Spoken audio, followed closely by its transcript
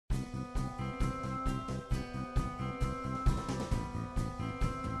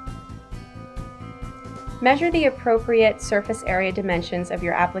Measure the appropriate surface area dimensions of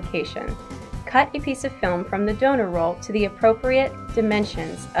your application. Cut a piece of film from the donor roll to the appropriate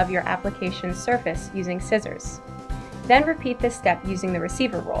dimensions of your application surface using scissors. Then repeat this step using the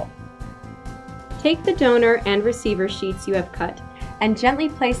receiver roll. Take the donor and receiver sheets you have cut and gently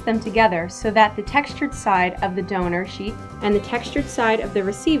place them together so that the textured side of the donor sheet and the textured side of the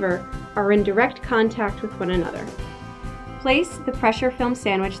receiver are in direct contact with one another. Place the pressure film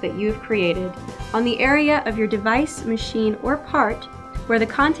sandwich that you have created on the area of your device, machine, or part where the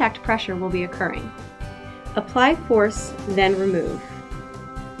contact pressure will be occurring. Apply force, then remove.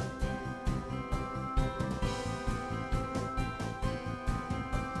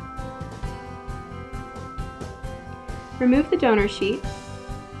 Remove the donor sheet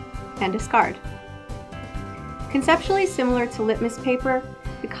and discard. Conceptually similar to litmus paper,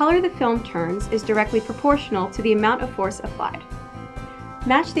 the color the film turns is directly proportional to the amount of force applied.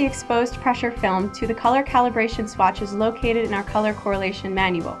 Match the exposed pressure film to the color calibration swatches located in our color correlation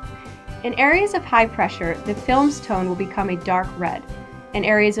manual. In areas of high pressure, the film's tone will become a dark red. In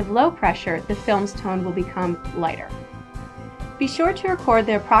areas of low pressure, the film's tone will become lighter. Be sure to record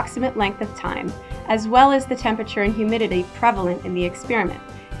the approximate length of time, as well as the temperature and humidity prevalent in the experiment.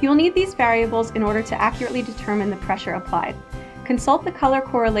 You will need these variables in order to accurately determine the pressure applied. Consult the color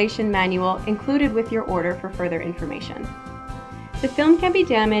correlation manual included with your order for further information. The film can be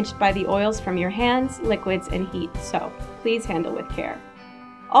damaged by the oils from your hands, liquids, and heat, so please handle with care.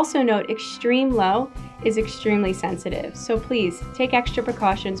 Also note, extreme low is extremely sensitive, so please take extra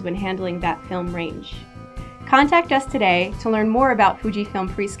precautions when handling that film range. Contact us today to learn more about Fujifilm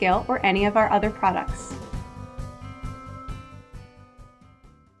Prescale or any of our other products.